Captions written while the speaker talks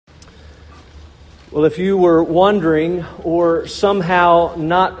Well, if you were wondering or somehow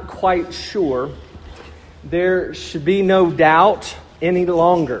not quite sure, there should be no doubt any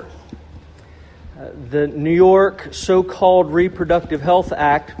longer. The New York so-called Reproductive Health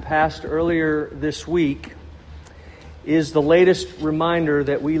Act, passed earlier this week, is the latest reminder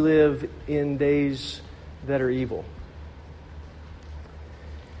that we live in days that are evil.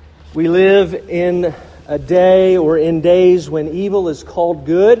 We live in a day or in days when evil is called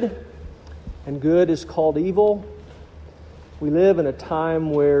good and good is called evil. We live in a time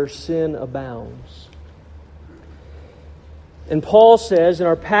where sin abounds. And Paul says in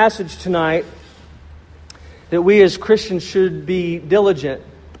our passage tonight that we as Christians should be diligent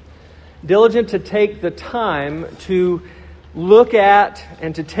to take the time to look at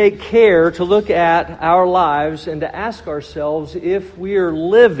and to take care to look at our lives and to ask ourselves if we are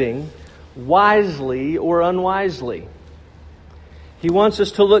living wisely or unwisely. He wants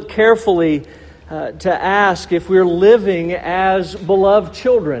us to look carefully to ask if we're living as beloved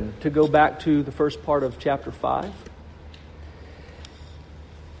children, to go back to the first part of chapter 5.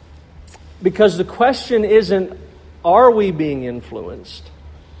 Because the question isn't, are we being influenced?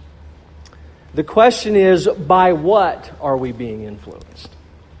 The question is, by what are we being influenced?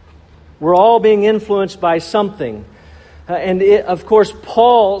 We're all being influenced by something. Of course,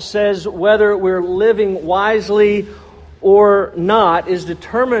 Paul says whether we're living wisely or not is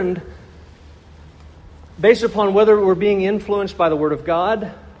determined based upon whether we're being influenced by the Word of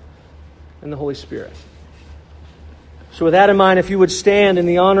God and the Holy Spirit. So with that in mind, if you would stand in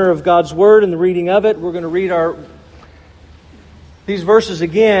the honor of God's Word and the reading of it, we're going to read these verses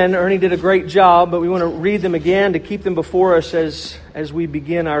again. Ernie did a great job, but we want to read them again to keep them before us as we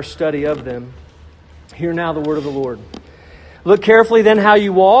begin our study of them. Hear now the Word of the Lord. Look carefully then how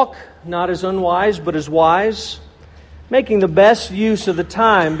you walk, not as unwise, but as wise, making the best use of the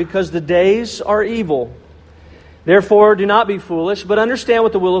time, because the days are evil. Therefore, do not be foolish, but understand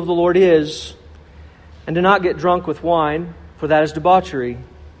what the will of the Lord is. And do not get drunk with wine, for that is debauchery.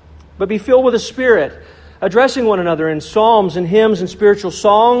 But be filled with the Spirit, addressing one another in psalms and hymns and spiritual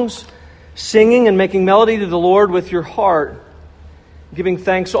songs, singing and making melody to the Lord with your heart, giving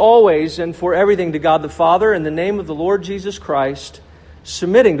thanks always and for everything to God the Father in the name of the Lord Jesus Christ,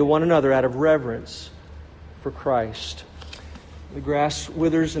 submitting to one another out of reverence for Christ. The grass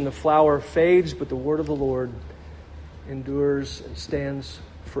withers and the flower fades, but the word of the Lord endures and stands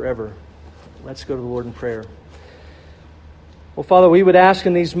forever. Let's go to the Lord in prayer. Well, Father, we would ask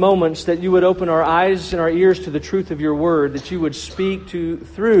in these moments that you would open our eyes and our ears to the truth of your word, that you would speak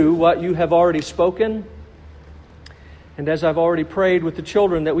through what you have already spoken. And as I've already prayed with the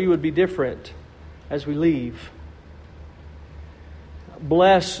children, that we would be different as we leave.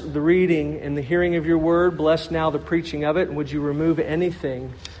 Bless the reading and the hearing of your word. Bless now the preaching of it. And would you remove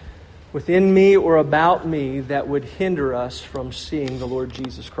anything within me or about me that would hinder us from seeing the Lord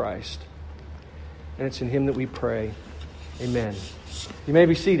Jesus Christ. And it's in Him that we pray. Amen. You may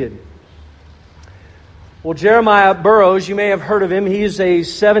be seated. Well, Jeremiah Burroughs, you may have heard of him. He's a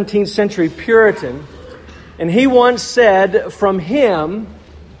 17th century Puritan. And he once said, from Him,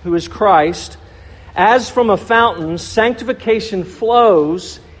 who is Christ, as from a fountain, sanctification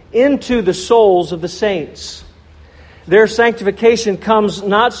flows into the souls of the saints. Their sanctification comes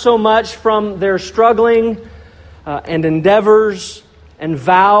not so much from their struggling and endeavors and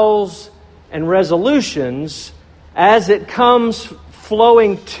vows and resolutions as it comes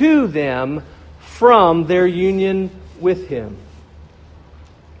flowing to them from their union with Him.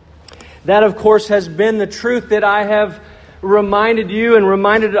 That, of course, has been the truth that I have reminded you and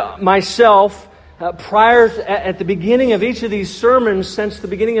reminded myself at the beginning of each of these sermons since the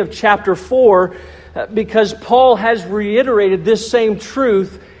beginning of chapter 4, because Paul has reiterated this same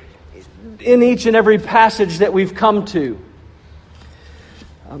truth in each and every passage that we've come to.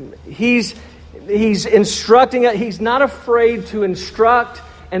 He's instructing, he's not afraid to instruct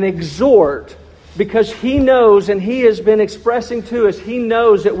and exhort, because he knows, and he has been expressing to us, he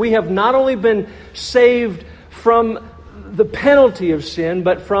knows that we have not only been saved from the penalty of sin,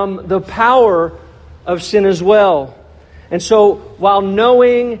 but from the power of sin as well. And so, while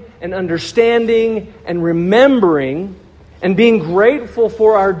knowing and understanding and remembering and being grateful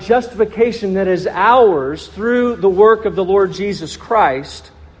for our justification that is ours through the work of the Lord Jesus Christ,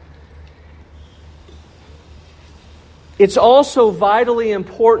 it's also vitally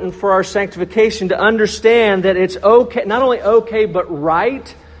important for our sanctification to understand that it's okay, not only okay, but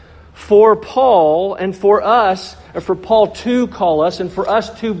right for Paul and for us, or for Paul to call us and for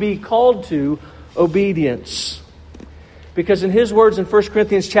us to be called to obedience. Because in his words in 1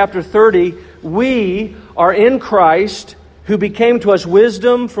 Corinthians chapter 30, we are in Christ who became to us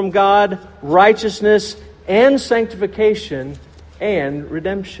wisdom from God, righteousness and sanctification and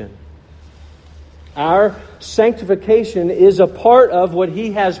redemption. Our sanctification is a part of what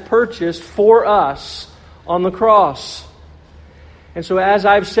He has purchased for us on the cross. And so as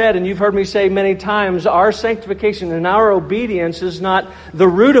I've said, and you've heard me say many times, our sanctification and our obedience is not the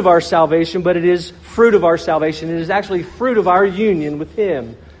root of our salvation, but it is fruit of our salvation. It is actually fruit of our union with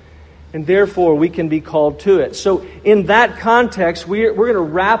Him. And therefore, we can be called to it. So in that context, we're going to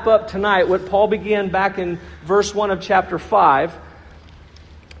wrap up tonight what Paul began back in verse 1 of chapter 5.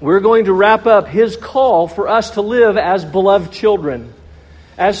 We're going to wrap up his call for us to live as beloved children,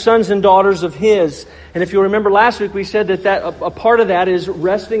 as sons and daughters of His. And if you remember last week, we said that a part of that is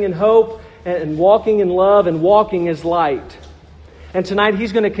resting in hope and walking in love and walking as light. And tonight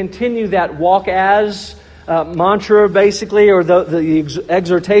he's going to continue that walk as mantra, basically, or the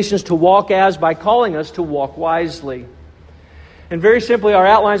exhortations to walk as, by calling us to walk wisely. And very simply, our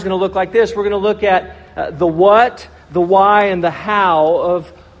outline is going to look like this. We're going to look at the what, the why, and the how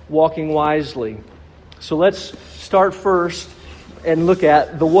of walking wisely. So let's start first and look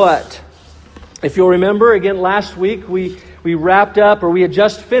at the what. If you'll remember, again, last week we wrapped up, or we had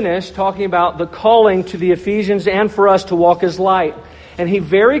just finished, talking about the calling to the Ephesians and for us to walk as light. And he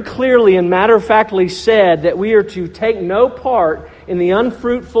very clearly and matter-of-factly said that we are to take no part in the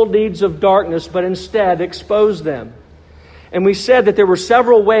unfruitful deeds of darkness, but instead expose them. And we said that there were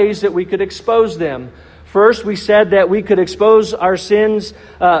several ways that we could expose them. First, we said that we could expose our sins,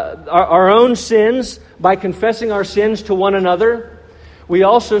 our own sins, by confessing our sins to one another. We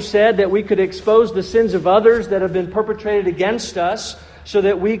also said that we could expose the sins of others that have been perpetrated against us, so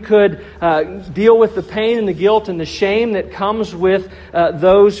that we could deal with the pain and the guilt and the shame that comes with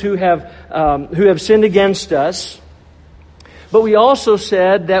those who have sinned against us. But we also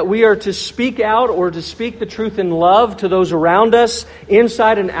said that we are to speak out, or to speak the truth in love to those around us,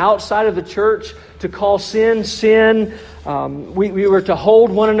 inside and outside of the church, to call sin, sin. We were to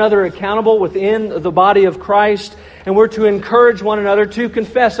hold one another accountable within the body of Christ. And we're to encourage one another to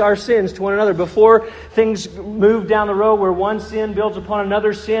confess our sins to one another before things move down the road where one sin builds upon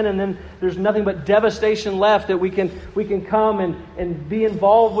another sin, and then there's nothing but devastation left, that we can come and be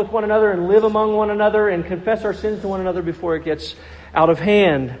involved with one another and live among one another and confess our sins to one another before it gets out of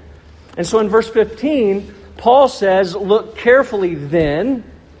hand. And so in verse 15, Paul says, "Look carefully then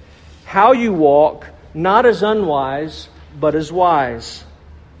how you walk, not as unwise, but as wise."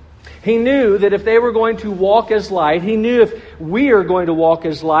 He knew that if they were going to walk as light, he knew if we are going to walk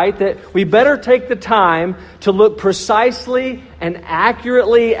as light, that we better take the time to look precisely and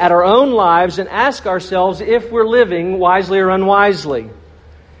accurately at our own lives and ask ourselves if we're living wisely or unwisely.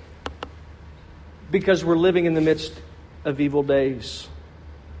 Because we're living in the midst of evil days.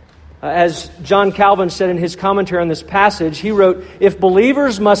 As John Calvin said in his commentary on this passage, he wrote, "If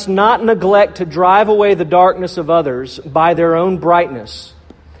believers must not neglect to drive away the darkness of others by their own brightness,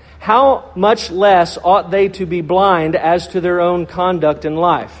 how much less ought they to be blind as to their own conduct in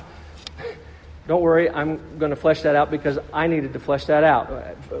life?" Don't worry, I'm going to flesh that out because I needed to flesh that out.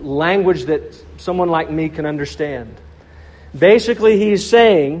 Language that someone like me can understand. Basically, he's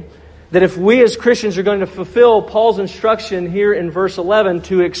saying that if we as Christians are going to fulfill Paul's instruction here in verse 11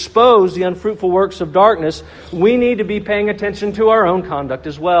 to expose the unfruitful works of darkness, we need to be paying attention to our own conduct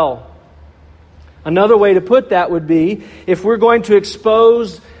as well. Another way to put that would be, if we're going to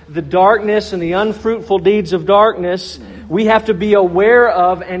expose the darkness and the unfruitful deeds of darkness, we have to be aware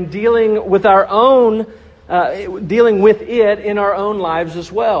of and dealing with it in our own lives as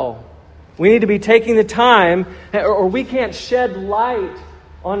well. We need to be taking the time, or we can't shed light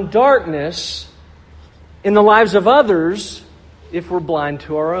on darkness in the lives of others if we're blind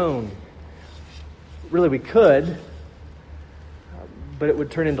to our own. Really, we could, but it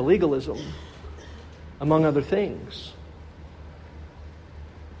would turn into legalism, among other things.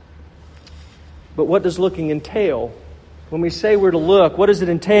 But what does looking entail? When we say we're to look, what does it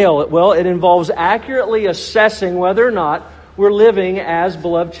entail? Well, it involves accurately assessing whether or not we're living as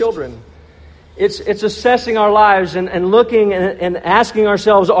beloved children. It's assessing our lives and looking and asking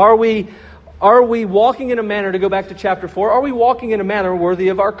ourselves, are we walking in a manner, to go back to chapter 4, are we walking in a manner worthy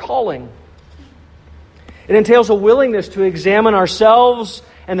of our calling? It entails a willingness to examine ourselves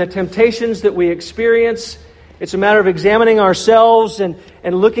and the temptations that we experience. It's a matter of examining ourselves and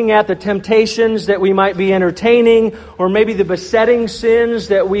looking at the temptations that we might be entertaining, or maybe the besetting sins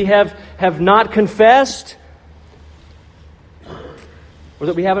that we have not confessed, or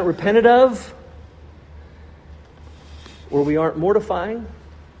that we haven't repented of, or we aren't mortifying.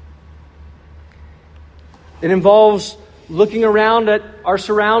 It involves looking around at our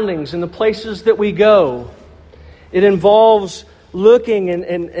surroundings and the places that we go. It involves looking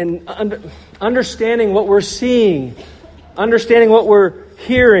and understanding what we're seeing, understanding what we're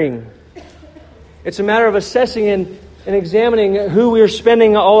hearing. It's a matter of assessing and examining who we are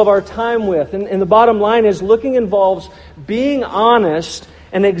spending all of our time with. And the bottom line is, looking involves being honest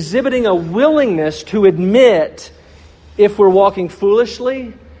and exhibiting a willingness to admit if we're walking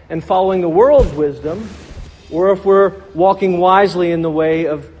foolishly and following the world's wisdom, or if we're walking wisely in the way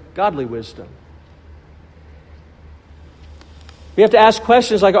of godly wisdom. We have to ask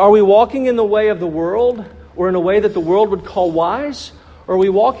questions like, are we walking in the way of the world, or in a way that the world would call wise? Or are we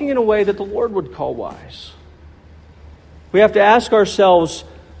walking in a way that the Lord would call wise? We have to ask ourselves,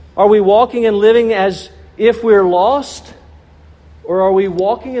 are we walking and living as if we're lost? Or are we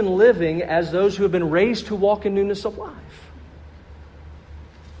walking and living as those who have been raised to walk in newness of life?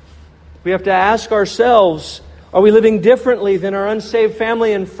 We have to ask ourselves, are we living differently than our unsaved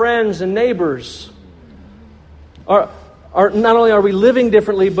family and friends and neighbors? Not only are we living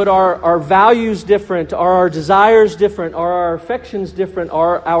differently, but are our values different? Are our desires different? Are our affections different?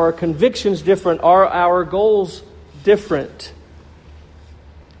 Are our convictions different? Are our goals different?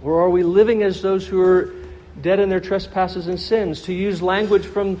 Or are we living as those who are dead in their trespasses and sins? To use language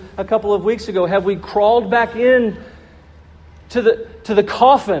from a couple of weeks ago, have we crawled back in to the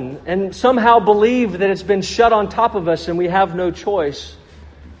coffin and somehow believe that it's been shut on top of us and we have no choice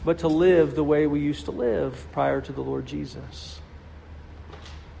but to live the way we used to live prior to the Lord Jesus?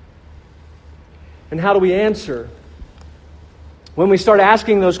 And how do we answer? When we start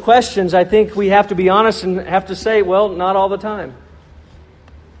asking those questions, I think we have to be honest and have to say, well, not all the time.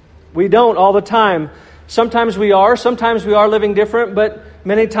 We don't all the time. Sometimes we are living different, but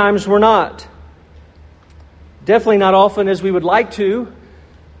many times we're not. Definitely not often as we would like to,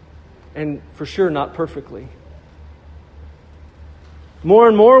 and for sure not perfectly. More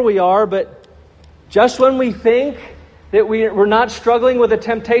and more we are, but just when we think that we're not struggling with a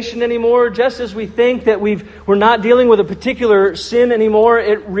temptation anymore, just as we think that we're not dealing with a particular sin anymore,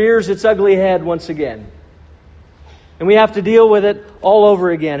 it rears its ugly head once again. And we have to deal with it all over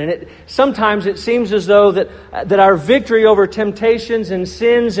again. And sometimes it seems as though that our victory over temptations and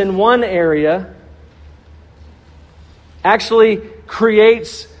sins in one area actually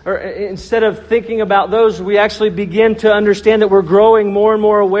creates, or instead of thinking about those, we actually begin to understand that we're growing more and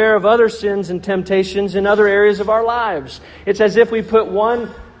more aware of other sins and temptations in other areas of our lives. It's as if we put one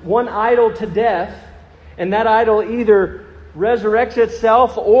idol to death, and that idol either resurrects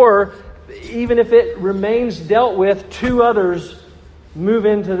itself, or even if it remains dealt with, two others move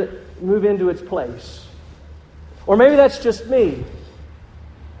into its place. Or maybe that's just me.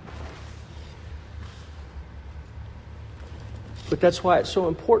 But that's why it's so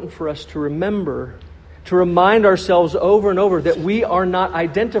important for us to remember, to remind ourselves over and over that we are not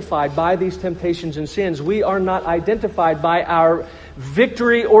identified by these temptations and sins. We are not identified by our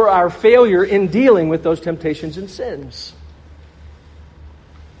victory or our failure in dealing with those temptations and sins.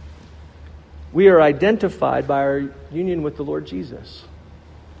 We are identified by our union with the Lord Jesus.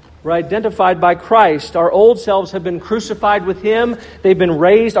 We're identified by Christ. Our old selves have been crucified with Him. They've been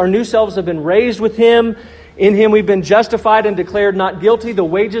raised. Our new selves have been raised with Him. In Him we've been justified and declared not guilty. The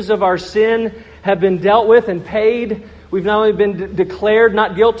wages of our sin have been dealt with and paid. We've not only been declared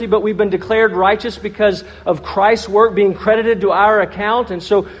not guilty, but we've been declared righteous because of Christ's work being credited to our account. And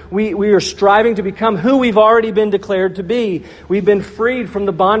so we are striving to become who we've already been declared to be. We've been freed from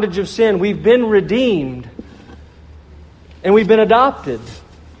the bondage of sin. We've been redeemed. And we've been adopted.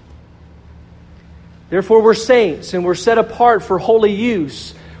 Therefore we're saints and we're set apart for holy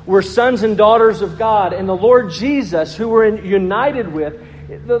use. We're sons and daughters of God. And the Lord Jesus, who we're united with,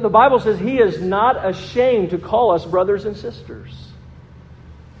 the Bible says He is not ashamed to call us brothers and sisters.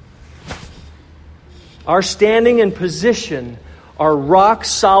 Our standing and position are rock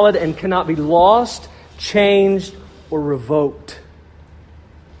solid and cannot be lost, changed, or revoked.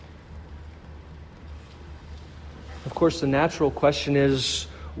 Of course, the natural question is,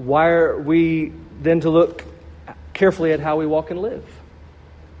 why are we then to look carefully at how we walk and live?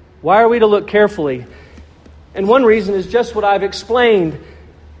 Why are we to look carefully? And one reason is just what I've explained.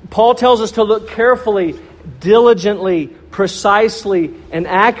 Paul tells us to look carefully, diligently, precisely, and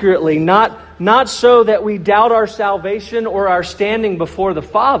accurately, not so that we doubt our salvation or our standing before the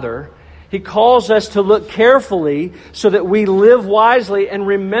Father. He calls us to look carefully so that we live wisely and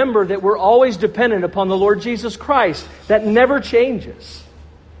remember that we're always dependent upon the Lord Jesus Christ. That never changes.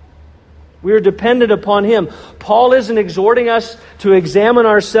 We are dependent upon Him. Paul isn't exhorting us to examine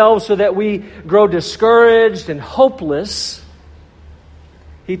ourselves so that we grow discouraged and hopeless.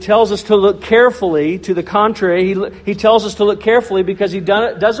 He tells us to look carefully. To the contrary, he tells us to look carefully because he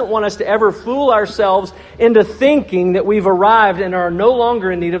doesn't want us to ever fool ourselves into thinking that we've arrived and are no longer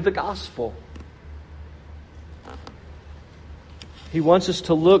in need of the gospel. He wants us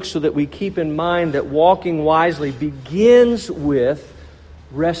to look so that we keep in mind that walking wisely begins with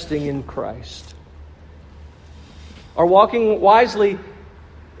resting in Christ. Our walking wisely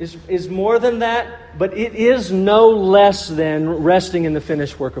is more than that, but it is no less than resting in the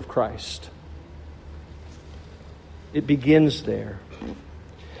finished work of Christ. It begins there.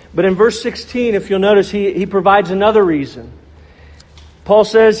 But in verse 16, if you'll notice, he provides another reason. Paul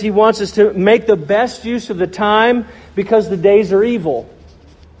says he wants us to make the best use of the time because the days are evil.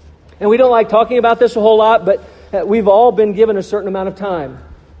 And we don't like talking about this a whole lot, but we've all been given a certain amount of time.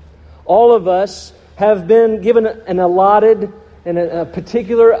 All of us have been given an allotted and a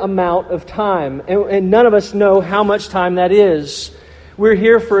particular amount of time. And none of us know how much time that is. We're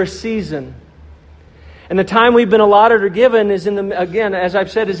here for a season. And the time we've been allotted or given is again, as I've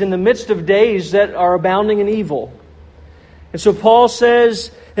said, is in the midst of days that are abounding in evil. And so Paul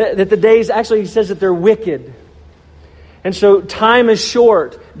says that the days, actually he says that they're wicked. And so time is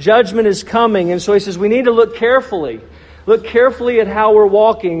short. Judgment is coming. And so he says we need to look carefully. Look carefully at how we're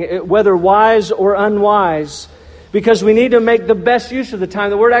walking, whether wise or unwise. Because we need to make the best use of the time.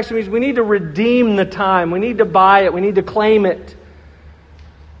 The word actually means we need to redeem the time. We need to buy it. We need to claim it.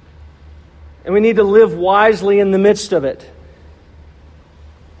 And we need to live wisely in the midst of it.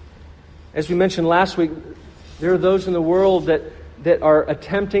 As we mentioned last week, there are those in the world that are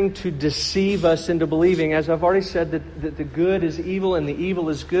attempting to deceive us into believing, as I've already said, that the good is evil and the evil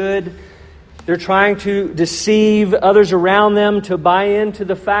is good. They're trying to deceive others around them to buy into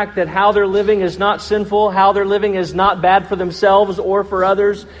the fact that how they're living is not sinful, how they're living is not bad for themselves or for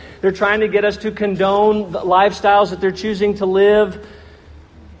others. They're trying to get us to condone the lifestyles that they're choosing to live.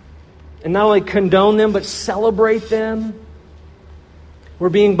 And not only condone them, but celebrate them. We're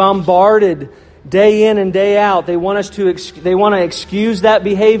being bombarded day in and day out. They want to excuse that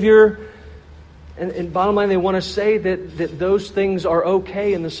behavior. And bottom line, they want to say that those things are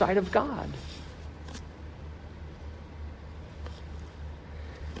okay in the sight of God.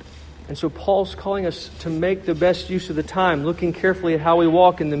 And so Paul's calling us to make the best use of the time, looking carefully at how we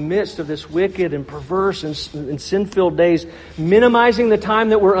walk in the midst of this wicked and perverse and sin-filled days, minimizing the time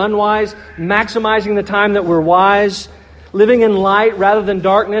that we're unwise, maximizing the time that we're wise, living in light rather than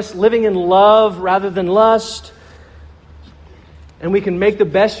darkness, living in love rather than lust. And we can make the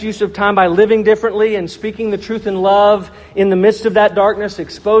best use of time by living differently and speaking the truth in love in the midst of that darkness,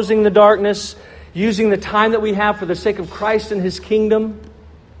 exposing the darkness, using the time that we have for the sake of Christ and His kingdom,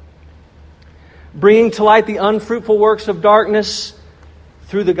 bringing to light the unfruitful works of darkness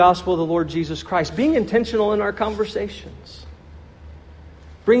through the gospel of the Lord Jesus Christ, being intentional in our conversations,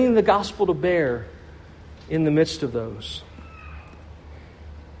 bringing the gospel to bear in the midst of those.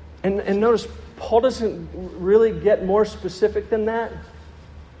 And notice, Paul doesn't really get more specific than that.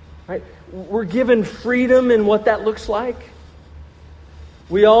 Right? We're given freedom in what that looks like.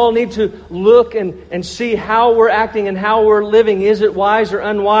 We all need to look and see how we're acting and how we're living. Is it wise or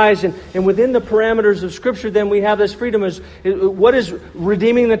unwise? And within the parameters of Scripture, then we have this freedom. What does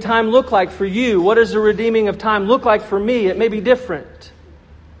redeeming the time look like for you? What does the redeeming of time look like for me? It may be different.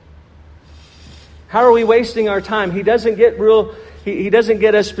 How are we wasting our time? He doesn't get He doesn't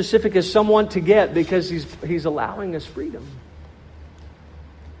get as specific as some want to get because he's allowing us freedom.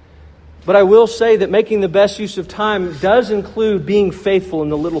 But I will say that making the best use of time does include being faithful in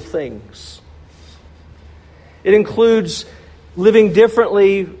the little things. It includes living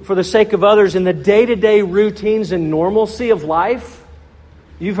differently for the sake of others in the day-to-day routines and normalcy of life.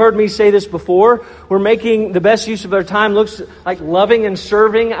 You've heard me say this before. We're making the best use of our time looks like loving and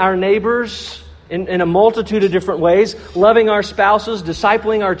serving our neighbors in a multitude of different ways. Loving our spouses,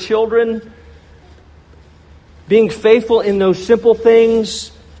 discipling our children, being faithful in those simple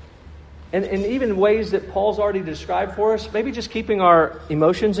things. And even ways that Paul's already described for us, maybe just keeping our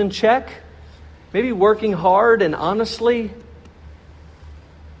emotions in check, maybe working hard and honestly,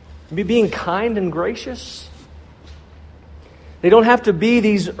 maybe being kind and gracious. They don't have to be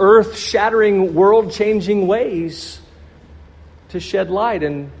these earth-shattering, world-changing ways to shed light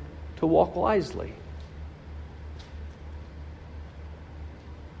and to walk wisely.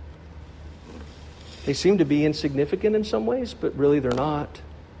 They seem to be insignificant in some ways, but really they're not.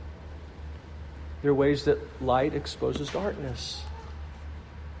 There are ways that light exposes darkness.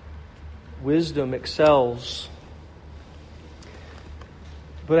 Wisdom excels.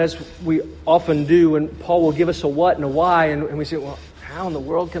 But as we often do, and Paul will give us a what and a why, and we say, well, how in the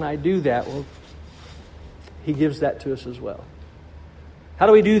world can I do that? Well, he gives that to us as well. How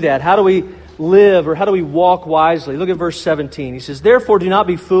do we do that? How do we live, or how do we walk wisely? Look at verse 17. He says, "Therefore do not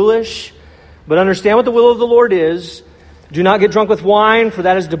be foolish, but understand what the will of the Lord is. Do not get drunk with wine, for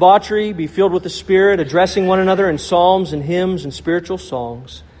that is debauchery. Be filled with the Spirit, addressing one another in psalms and hymns and spiritual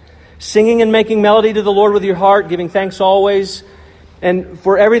songs, singing and making melody to the Lord with your heart, giving thanks always, and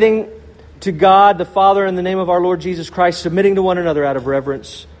for everything to God the Father in the name of our Lord Jesus Christ, submitting to one another out of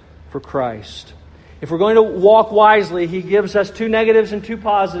reverence for Christ." If we're going to walk wisely, He gives us two negatives and two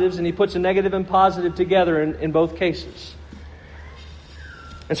positives, and He puts a negative and positive together in both cases.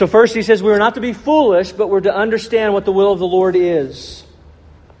 And so first He says we're not to be foolish, but we're to understand what the will of the Lord is.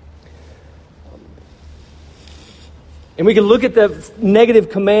 And we can look at the negative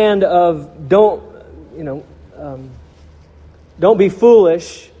command of don't be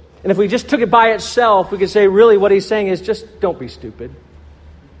foolish. And if we just took it by itself, we could say really what He's saying is just don't be stupid.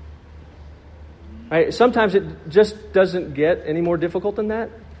 Right? Sometimes it just doesn't get any more difficult than that.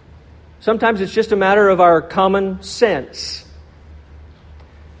 Sometimes it's just a matter of our common sense.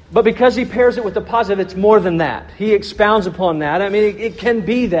 But because He pairs it with the positive, it's more than that. He expounds upon that. I mean, it can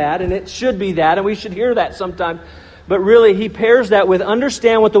be that, and it should be that, and we should hear that sometimes. But really, He pairs that with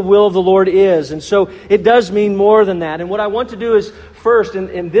understand what the will of the Lord is. And so it does mean more than that. And what I want to do is first,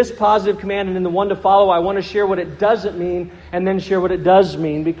 in this positive command and in the one to follow, I want to share what it doesn't mean and then share what it does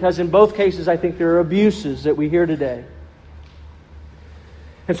mean. Because in both cases, I think there are abuses that we hear today.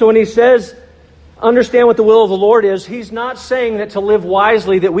 And so when He says, understand what the will of the Lord is, He's not saying that to live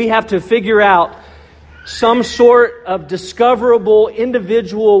wisely that we have to figure out some sort of discoverable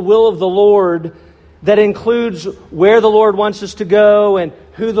individual will of the Lord that includes where the Lord wants us to go and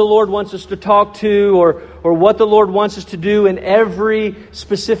who the Lord wants us to talk to, or what the Lord wants us to do in every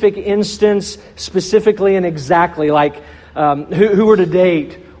specific instance, specifically and exactly, like who we're to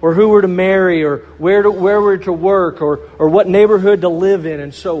date, or who we're to marry, or where we're to work, or what neighborhood to live in,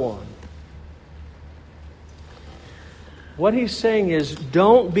 and so on. What He's saying is,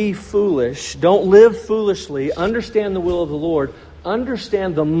 don't be foolish, don't live foolishly, understand the will of the Lord,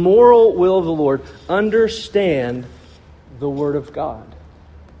 understand the moral will of the Lord, understand the Word of God.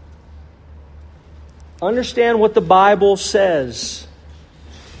 Understand what the Bible says.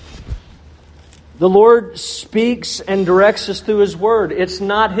 The Lord speaks and directs us through His Word. It's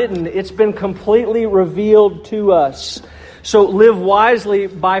not hidden. It's been completely revealed to us. So live wisely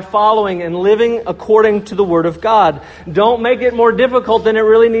by following and living according to the Word of God. Don't make it more difficult than it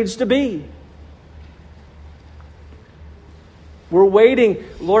really needs to be. We're waiting.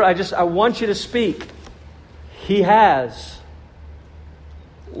 Lord, I want You to speak. He has.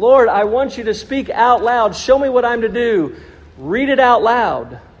 Lord, I want You to speak out loud. Show me what I'm to do. Read it out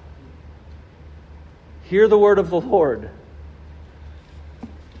loud. Hear the word of the Lord.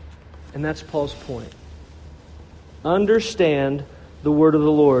 And that's Paul's point. Understand the word of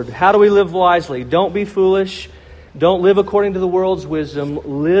the Lord. How do we live wisely? Don't be foolish. Don't live according to the world's wisdom.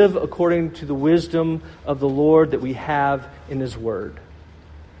 Live according to the wisdom of the Lord that we have in His Word.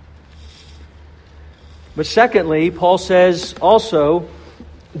 But secondly, Paul says also,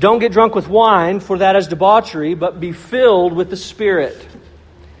 don't get drunk with wine, for that is debauchery, but be filled with the Spirit.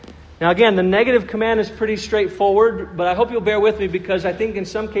 Now again, the negative command is pretty straightforward, but I hope you'll bear with me because I think in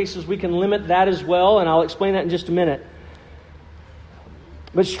some cases we can limit that as well, and I'll explain that in just a minute.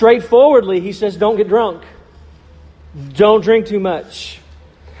 But straightforwardly, he says, don't get drunk. Don't drink too much.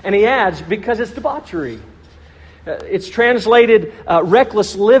 And he adds, because it's debauchery. It's translated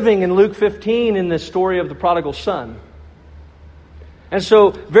reckless living in Luke 15 in the story of the prodigal son. And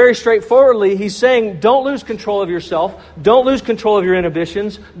so, very straightforwardly, he's saying, don't lose control of yourself. Don't lose control of your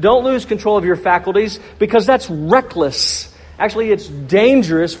inhibitions. Don't lose control of your faculties, because that's reckless. Actually, it's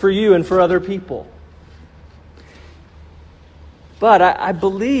dangerous for you and for other people. But I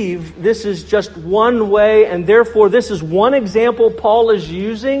believe this is just one way, and therefore this is one example Paul is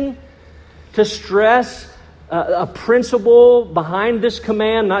using to stress a principle behind this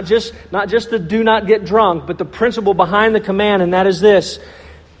command, not just the do not get drunk, but the principle behind the command, and that is this: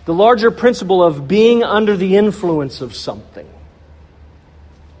 the larger principle of being under the influence of something.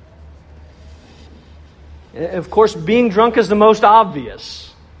 Of course, being drunk is the most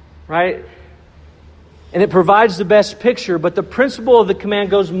obvious, right? And it provides the best picture, but the principle of the command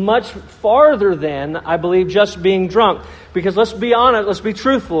goes much farther than, I believe, just being drunk. Because let's be honest, let's be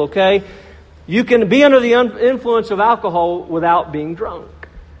truthful, okay? You can be under the influence of alcohol without being drunk.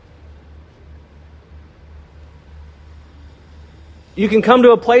 You can come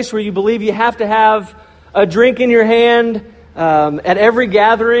to a place where you believe you have to have a drink in your hand at every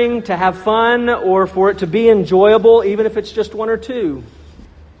gathering to have fun or for it to be enjoyable, even if it's just one or two.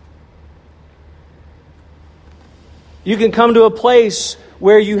 You can come to a place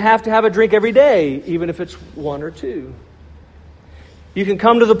where you have to have a drink every day, even if it's one or two. You can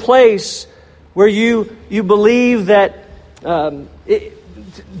come to the place where you believe that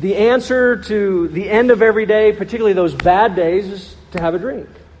the answer to the end of every day, particularly those bad days, is to have a drink,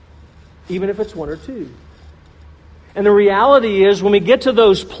 even if it's one or two. And the reality is, when we get to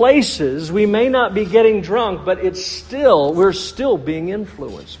those places, we may not be getting drunk, but we're still being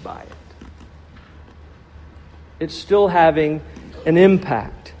influenced by it. It's still having an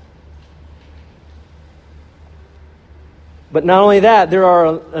impact. But not only that, there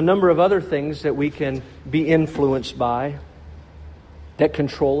are a number of other things that we can be influenced by that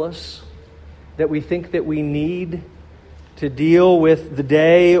control us, that we think that we need to deal with the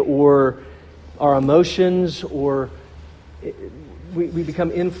day or our emotions, or we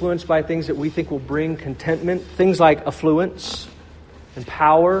become influenced by things that we think will bring contentment. Things like affluence and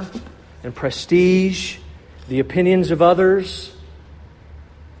power and prestige, the opinions of others.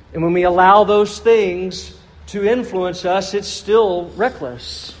 And when we allow those things to influence us, it's still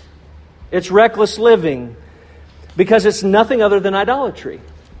reckless. It's reckless living, because it's nothing other than idolatry.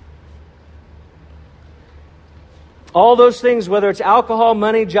 All those things, whether it's alcohol,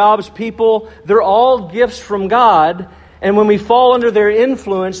 money, jobs, people, they're all gifts from God. And when we fall under their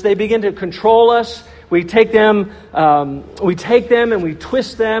influence, they begin to control us. We take them and we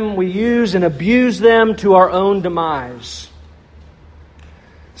twist them. We use and abuse them to our own demise.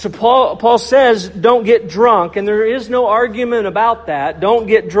 So Paul says, don't get drunk. And there is no argument about that. Don't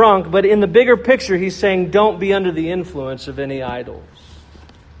get drunk. But in the bigger picture, he's saying, don't be under the influence of any idols.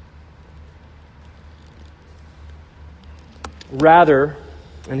 Rather,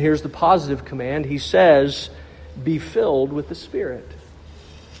 and here's the positive command, he says, be filled with the Spirit.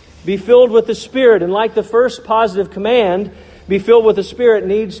 Be filled with the Spirit. And like the first positive command, be filled with the Spirit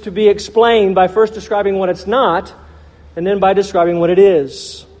needs to be explained by first describing what it's not, and then by describing what it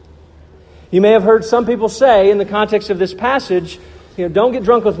is. You may have heard some people say, in the context of this passage, don't get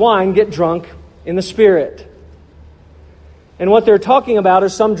drunk with wine, get drunk in the Spirit. And what they're talking about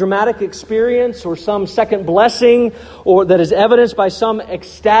is some dramatic experience or some second blessing, or that is evidenced by some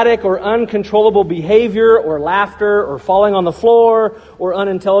ecstatic or uncontrollable behavior or laughter or falling on the floor or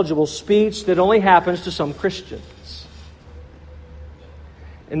unintelligible speech that only happens to some Christians.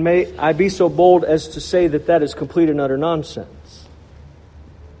 And may I be so bold as to say that that is complete and utter nonsense.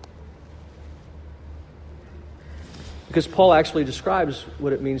 Because Paul actually describes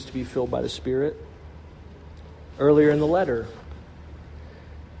what it means to be filled by the Spirit earlier in the letter.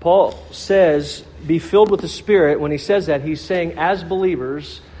 Paul says, be filled with the Spirit. When he says that, he's saying, as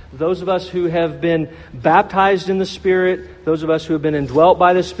believers, those of us who have been baptized in the Spirit, those of us who have been indwelt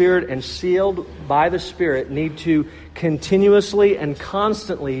by the Spirit and sealed by the Spirit, need to continuously and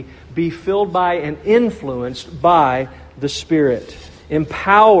constantly be filled by and influenced by the Spirit.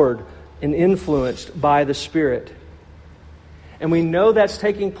 Empowered and influenced by the Spirit. And we know that's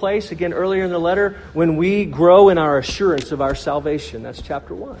taking place, again, earlier in the letter, when we grow in our assurance of our salvation. That's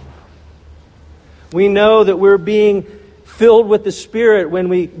chapter 1. We know that we're being filled with the Spirit when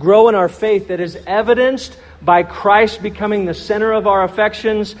we grow in our faith, that is evidenced by Christ becoming the center of our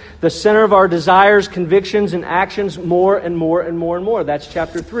affections, the center of our desires, convictions, and actions more and more and more and more. That's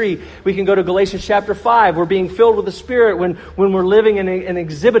chapter 3. We can go to Galatians chapter 5. We're being filled with the Spirit when we're living and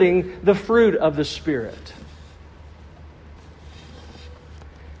exhibiting the fruit of the Spirit.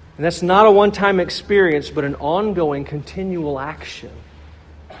 And that's not a one-time experience, but an ongoing, continual action.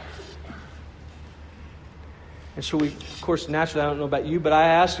 And so we, of course, naturally, I don't know about you, but I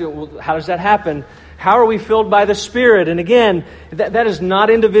ask you, well, how does that happen? How are we filled by the Spirit? And again, that is not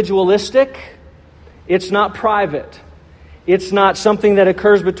individualistic. It's not private. It's not something that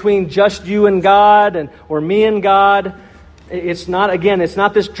occurs between just you and God or me and God. It's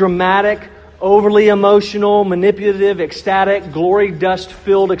not this dramatic, overly emotional, manipulative, ecstatic, glory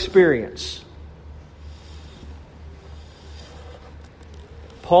dust-filled experience.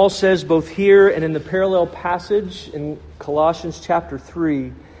 Paul says both here and in the parallel passage in Colossians chapter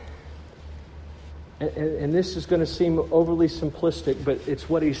 3, and this is going to seem overly simplistic, but it's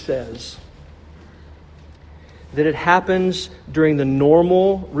what he says, that it happens during the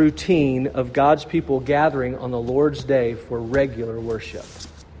normal routine of God's people gathering on the Lord's Day for regular worship.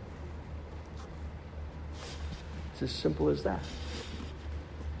 It's as simple as that.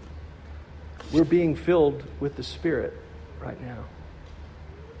 We're being filled with the Spirit right now.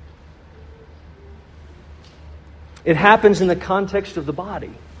 It happens in the context of the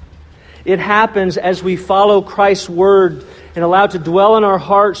body. It happens as we follow Christ's word and allow it to dwell in our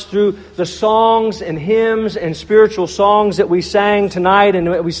hearts through the songs and hymns and spiritual songs that we sang tonight and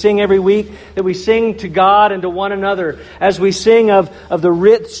that we sing every week, that we sing to God and to one another. As we sing of the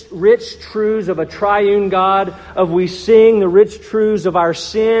rich truths of a triune God, we sing the rich truths of our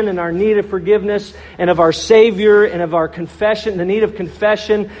sin and our need of forgiveness and of our Savior and of our confession, the need of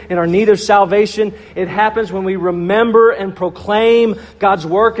confession and our need of salvation. It happens when we remember and proclaim God's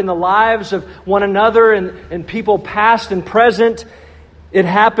work in the lives of one another and people past and present. It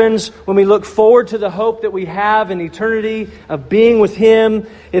happens when we look forward to the hope that we have in eternity of being with Him.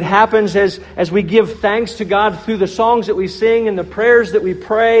 It happens as we give thanks to God through the songs that we sing and the prayers that we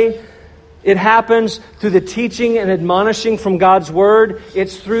pray. It happens through the teaching and admonishing from God's Word.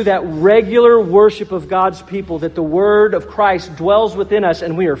 It's through that regular worship of God's people that the Word of Christ dwells within us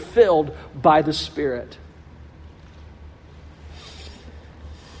and we are filled by the Spirit.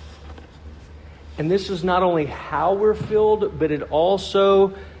 And this is not only how we're filled, but it's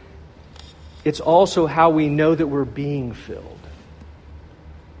also how we know that we're being filled.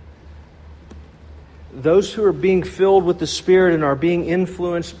 Those who are being filled with the Spirit and are being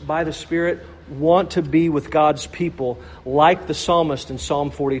influenced by the Spirit want to be with God's people, like the psalmist in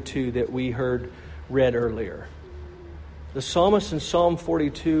Psalm 42 that we heard read earlier. The psalmist in Psalm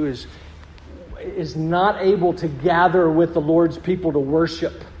 42 is not able to gather with the Lord's people to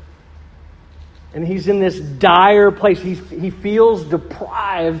worship. And he's in this dire place. He feels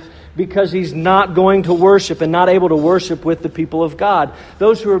deprived because he's not going to worship and not able to worship with the people of God.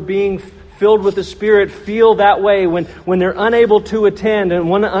 Those who are being filled with the Spirit feel that way when they're unable to attend and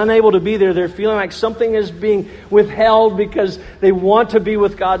when unable to be there. They're feeling like something is being withheld because they want to be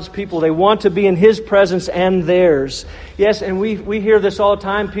with God's people. They want to be in His presence and theirs. Yes, and we hear this all the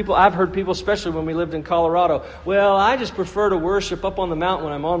time. I've heard people, especially when we lived in Colorado, well, I just prefer to worship up on the mountain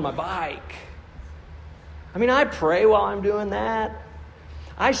when I'm on my bike. I mean, I pray while I'm doing that.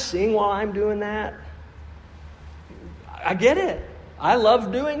 I sing while I'm doing that. I get it. I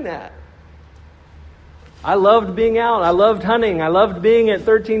love doing that. I loved being out. I loved hunting. I loved being at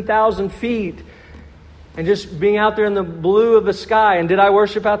 13,000 feet and just being out there in the blue of the sky. And did I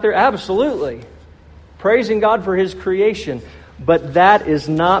worship out there? Absolutely. Praising God for His creation. But that is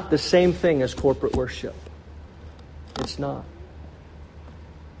not the same thing as corporate worship. It's not.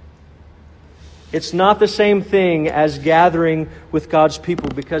 It's not the same thing as gathering with God's people,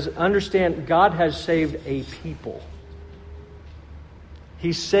 because understand, God has saved a people.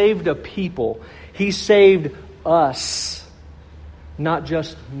 He saved a people. He saved us, not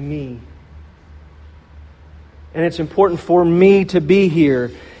just me. And it's important for me to be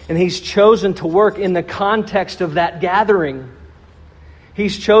here. And He's chosen to work in the context of that gathering.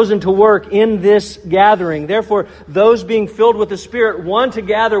 He's chosen to work in this gathering. Therefore, those being filled with the Spirit want to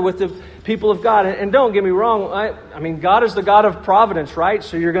gather with the people of God. And don't get me wrong, I mean, God is the God of providence, right?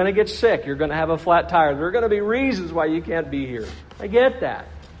 So you're going to get sick. You're going to have a flat tire. There are going to be reasons why you can't be here. I get that.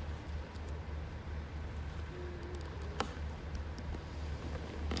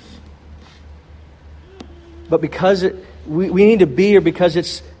 But because we need to be here because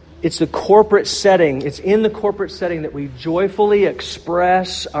it's the corporate setting. It's in the corporate setting that we joyfully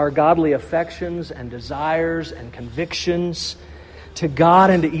express our godly affections and desires and convictions to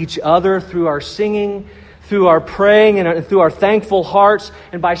God and to each other through our singing, through our praying, and through our thankful hearts,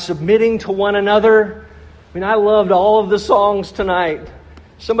 and by submitting to one another. I mean, I loved all of the songs tonight.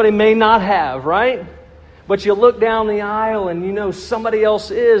 Somebody may not have, right? But you look down the aisle and you know somebody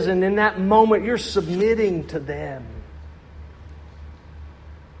else is, and in that moment you're submitting to them.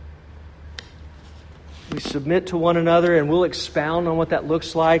 We submit to one another, and we'll expound on what that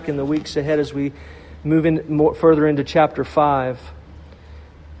looks like in the weeks ahead as we move further into chapter 5.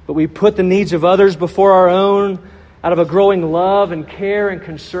 But we put the needs of others before our own out of a growing love and care and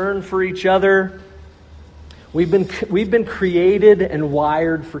concern for each other. We've been created and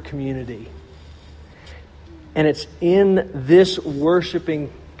wired for community. And it's in this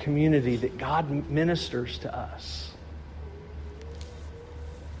worshiping community that God ministers to us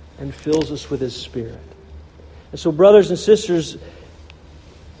and fills us with His Spirit. And so, brothers and sisters,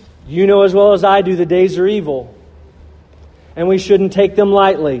 you know as well as I do the days are evil. And we shouldn't take them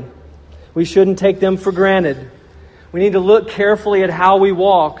lightly. We shouldn't take them for granted. We need to look carefully at how we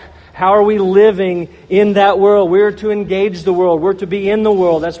walk. How are we living in that world? We're to engage the world. We're to be in the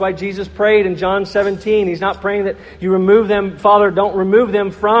world. That's why Jesus prayed in John 17. He's not praying that you remove them. Father, don't remove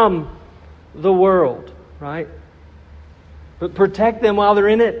them from the world, right? But protect them while they're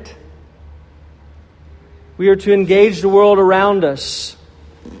in it. We are to engage the world around us.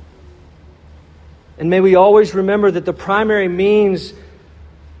 And may we always remember that the primary means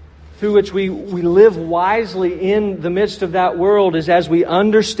through which we live wisely in the midst of that world is as we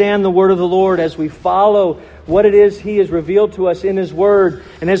understand the Word of the Lord, as we follow what it is He has revealed to us in His Word,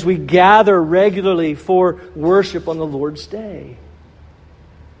 and as we gather regularly for worship on the Lord's Day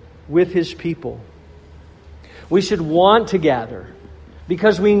with His people. We should want to gather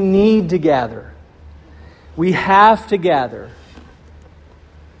because we need to gather. We have to gather.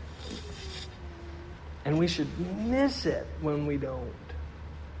 And we should miss it when we don't.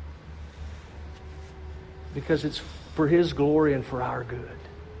 Because it's for His glory and for our good.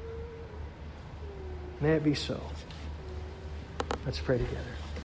 May it be so. Let's pray together.